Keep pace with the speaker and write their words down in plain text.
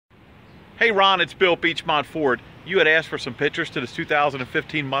Hey Ron, it's Bill, Beechmont Ford. You had asked for some pictures to this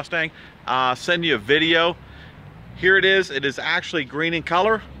 2015 Mustang. Send you a video. Here it is. It is actually green in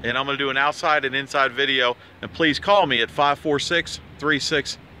color, and I'm going to do an outside and inside video. And please call me at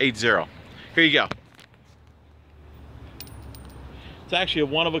 546-3680. Here you go. It's actually a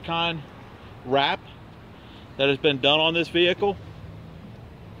one-of-a-kind wrap that has been done on this vehicle.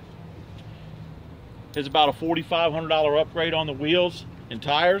 It's about a $4,500 upgrade on the wheels and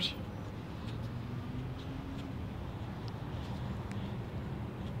tires.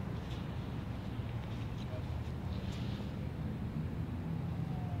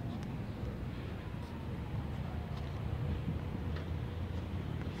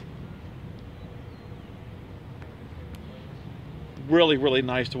 Really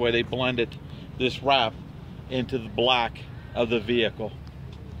nice the way they blended this wrap into the black of the vehicle.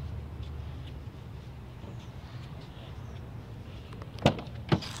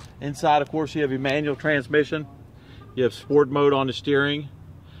 Inside, of course, you have your manual transmission. You have sport mode on the steering,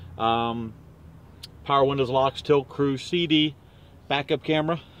 power windows, locks, tilt, cruise, CD, backup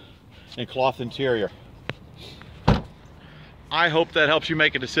camera, and cloth interior. I hope that helps you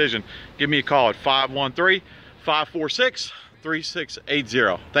make a decision. Give me a call at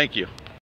 513-546-3680. Thank you.